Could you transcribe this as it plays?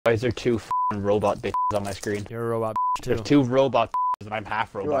Why is there two f***ing robot bitches on my screen? You're a robot bitch too. There's two robot bitches and I'm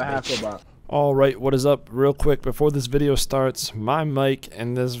half robot. You're a bitch. half robot. Alright, what is up? Real quick, before this video starts, my mic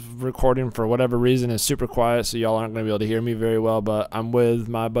and this recording for whatever reason is super quiet, so y'all aren't going to be able to hear me very well, but I'm with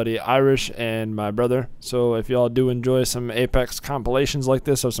my buddy Irish and my brother, so if y'all do enjoy some Apex compilations like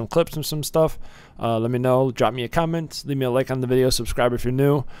this, or some clips and some stuff, let me know, drop me a comment, leave me a like on the video, subscribe if you're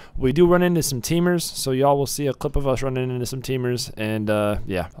new. We do run into some teamers, so y'all will see a clip of us running into some teamers, and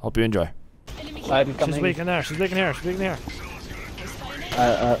yeah, hope you enjoy. She's weak in there, she's weak in here, she's weak in here.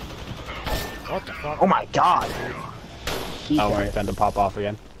 What the fuck? Oh my god! Oh, we're going to pop off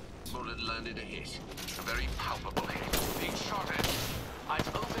again.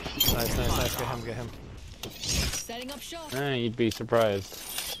 Nice, get him. Setting up shop. You'd be surprised.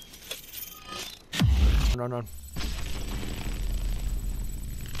 Run.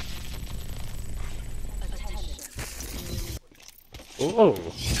 Ooh.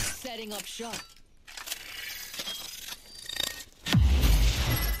 Setting up shop.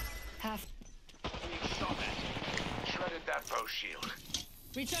 Half. Shredded that bow shield.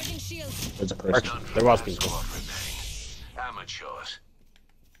 Recharging shields. There's a person. There was people. Amateurs.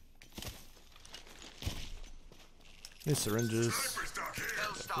 These syringes.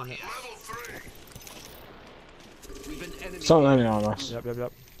 Something landing on us. Yep.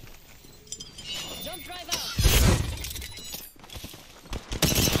 Jump drive out.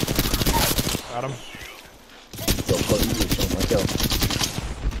 Got him. Kill.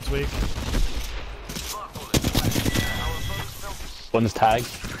 It's weak. One's tagged.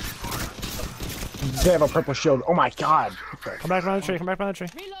 They have a purple shield. Oh my god! Come back behind the tree, Reload.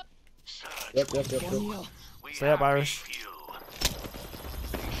 Yep. Stay up, Irish.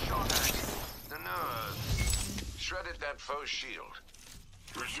 Shredded that foe shield.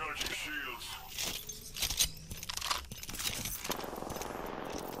 Recharging shields.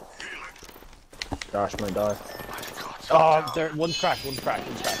 Gosh, my die. Oh, one's cracked.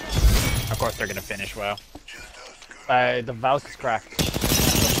 Of course they're gonna finish well. The Valk is cracked.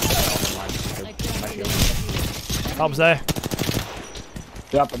 Helps there.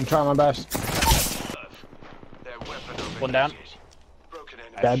 Yep, I'm trying my best. One down.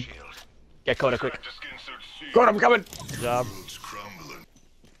 Dead. Get Coda quick. Good, I'm coming! Good job.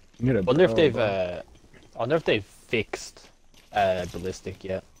 Wonder if they've fixed ballistic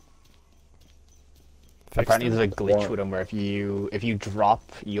yet. Apparently there's a glitch with them where if you drop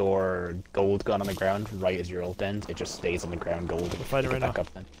your gold gun on the ground right as your ult ends, it just stays on the ground gold. We're fighting right now. Up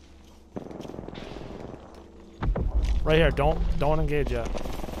then. Right here, don't engage yet.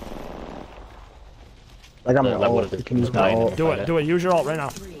 I got my Level ult. it. You can use my ult. Do it, use your ult right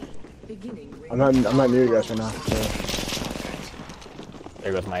now. I'm not near you guys right now. So.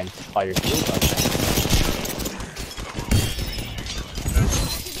 There goes mine. Fire shield.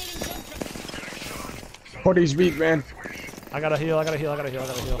 Cody's weak, man. I gotta heal.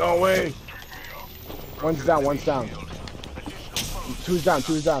 No way! One's down. Two's down.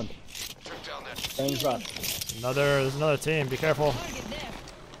 Things left. There's another team, be careful.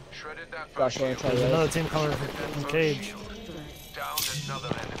 Shredded that foe Gosh, I'm shield. gonna try There's another this. team coming from cage. Down another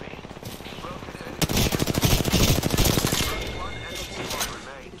enemy.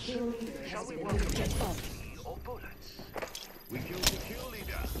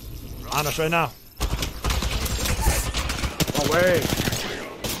 On us right now. No way!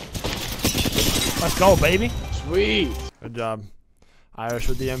 Let's go, baby. Sweet! Good job. Irish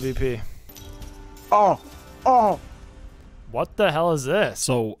with the MVP. Oh! What the hell is this?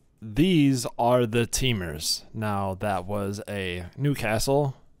 So these are the teamers. Now that was a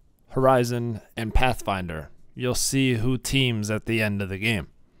Newcastle, Horizon, and Pathfinder. You'll see who teams at the end of the game.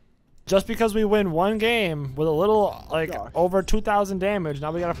 Just because we win one game with a little, like, over 2,000 damage,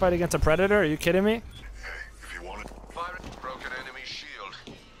 now we gotta fight against a Predator? Are you kidding me? Broken enemy shield.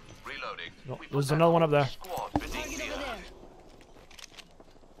 Reloading. No, there's another one up there.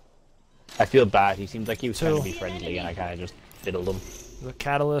 I feel bad. He seems like he was trying to be friendly, and I kind of just fiddled him. The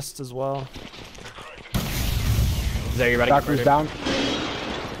Catalyst as well. Is there you ready? Doctor's down.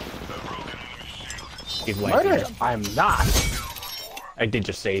 He's Murder! I'm not! I did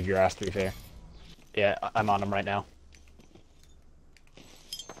just save your ass, to be fair. Yeah, I'm on him right now.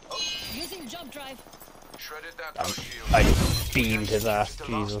 Using jump drive. Shredded that foe shield. I just beamed his ass.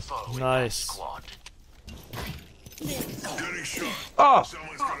 Jesus. Nice. Oh!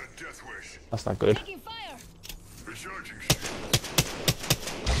 That's not good. Taking fire.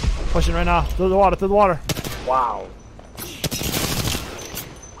 Pushing right now. Through the water. Wow.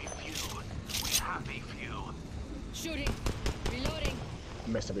 Shooting. Reloading.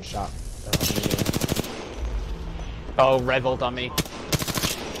 Missed every shot. Oh, red ult on me.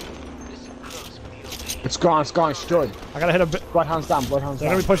 It's gone, destroyed. I gotta hit a bit. Bloodhound's down, bloodhound's They're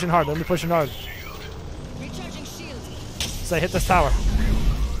down. gonna be pushing hard. They're gonna be pushing hard. Recharging shields. Say, hit this tower.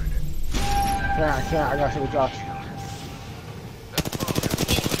 I can't, I gotta sit with Josh.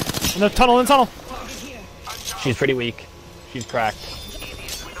 In the tunnel, in the tunnel. She's pretty weak. She's cracked.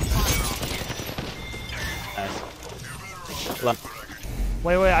 Nice. Hold on.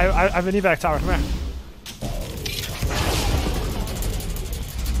 Wait, I have an evac tower. Come here.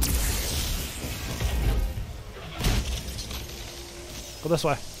 Go this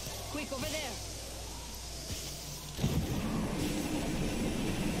way. Quick over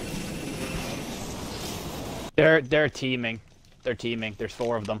there. They're teaming. They're teaming. There's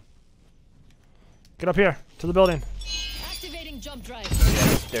 4 of them. Get up here to the building. Activating jump drive.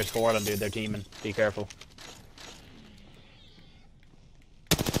 Yeah, there's 4 of them, dude. They're teaming. Be careful.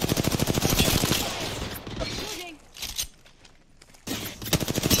 Shooting.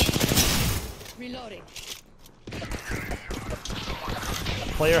 Reloading.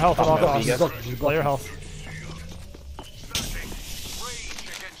 Play your health at all no, costs. you go. Play your health. Rage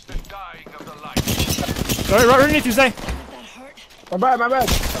against the dying of the light. Right underneath you, Zay. That hurt. My bad.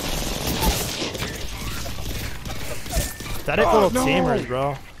 Pathetic little teamers,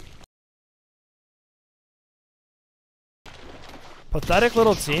 bro. Pathetic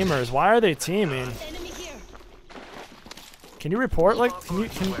little teamers. Why are they teaming? Enemy here. Can you report? Like,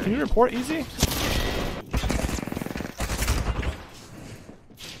 can you report easy?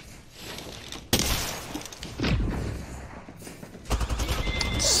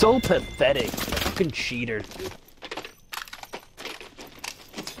 So pathetic. Fucking cheaters, dude.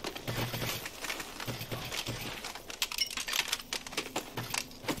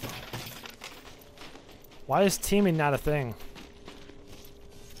 Why is teaming not a thing?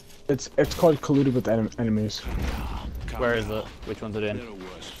 It's called colluding with enemies. Where is it? Which one's it in?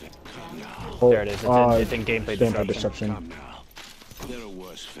 Oh, There it is. It's in gameplay gameplay disruption. disruption. Now, there are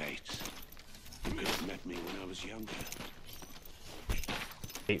worse fates. You could have met me when I was younger.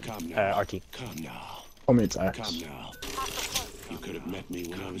 RT. Come now. Oh, it's X. Come now. You could have met me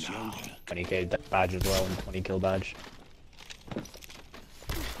when I was younger. 20k badge as well and 20 kill badge.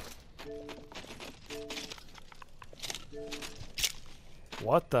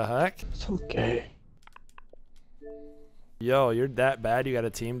 What the heck? It's okay. Yo, you're that bad? You got a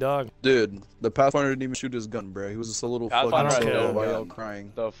team, dog? Dude, the Pathfinder didn't even shoot his gun, bro. He was just a little Pathfinder fucking had solo no while gun. y'all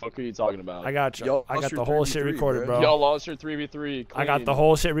crying. The fuck are you talking about? I got you. Y'all I got lost the your whole shit 3v3, recorded, bro. Y'all lost your 3v3. I got the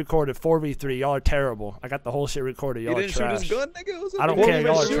whole shit recorded. 4v3. Y'all are terrible. I got the whole shit recorded. He Y'all are didn't shoot trash. his gun, nigga. It was a I don't video. care.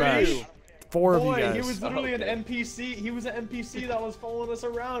 Y'all are shoot trash. you. 4 of you Boy, guys. he was literally Okay. an NPC. He was an NPC that was following us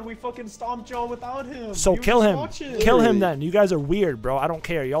around. We fucking stomped John without him. So We were kill just him. watching. Kill him then. You guys are weird, bro. I don't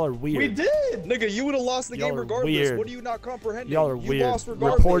care. Y'all are weird. We did. Nigga, you would have lost the Y'all game are regardless. weird. What are you not comprehending? Y'all are You weird. lost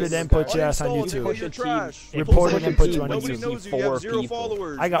regardless. Reported and put Why your you ass on stalling, YouTube. nigga? You're trash. Reported and put you on Nobody YouTube. knows you. You have 0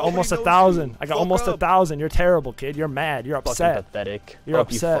 followers. I got Nobody almost knows 1,000. you. I got Fuck almost up. 1,000. You're terrible, kid. You're mad. You're Fucking upset. pathetic. You're Hope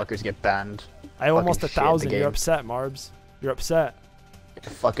upset. you fuckers get banned. I almost Fucking shit in the 1,000. You're game. upset, Marbs. You're upset.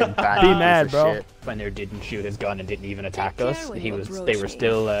 Fucking banned. Be you mad, for bro. shit when they didn't shoot his gun and didn't even attack care us. when He you was. approach They were me.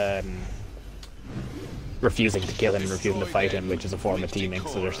 still refusing to kill him and refusing to fight him, which is a form of teaming.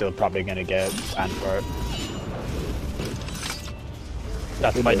 So they're still probably gonna get banned for it.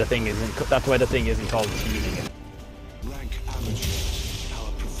 That's why the thing isn't. That's why the thing isn't called teaming. Rank amateur. How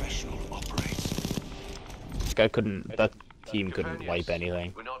a professional operates. Guy couldn't. That team couldn't wipe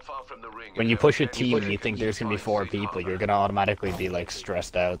anything. We're not far from the ring. When you push a team and you think there's gonna be 4 people, you're gonna automatically be like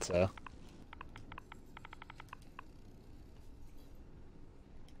stressed out. So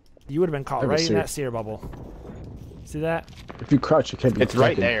You would have been caught Never right see in it. that sear bubble. See that? If you crouch, you can't be it's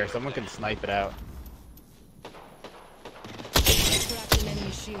right protected. there. Someone can snipe it out. Cracked an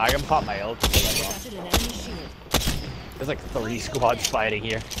enemy shield. I can pop my ult. Shattered an enemy shield. There's like 3 squads fighting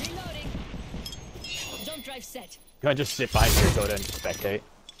here. Reloading. Jump drive set. You wanna just sit behind your Coda and just spectate?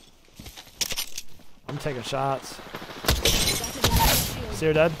 I'm taking shots. Shattered an enemy shield.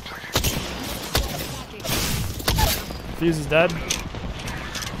 Sear dead. Attacking. Fuse is dead.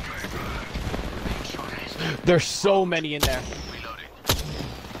 There's so many in there.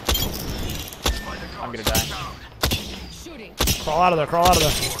 I'm gonna die. Shooting. Crawl out of there. Crawl out of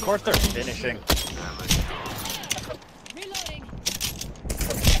there. Of course they're finishing. Reloading.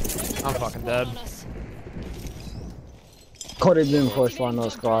 I'm fucking dead. On us. Cody didn't push one of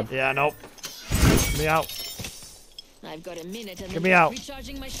the squad. Yeah, nope. Get me out. I've got a minute and Get then me out.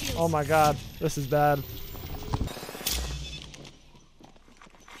 recharging my shields. Oh my god. This is bad.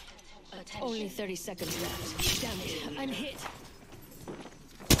 Only 30 seconds left. Damn it, I'm hit.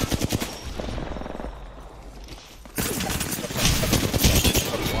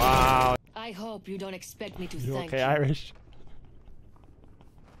 Wow. I I hope you don't expect me to You thank okay, you. Irish?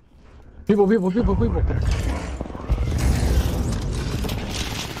 People. Hit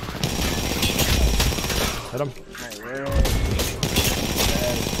him.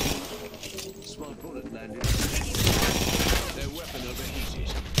 Smart bullet landed. Their weapon overheated.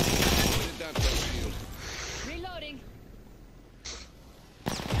 What did that do, shield? Reloading.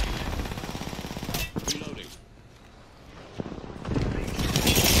 Reloading.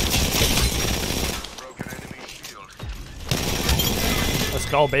 Broken enemy shield. Let's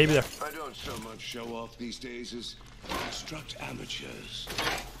go, baby. I don't so much show off these days as instruct amateurs.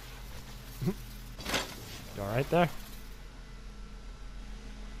 You all right there?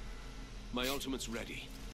 My ultimate's ready.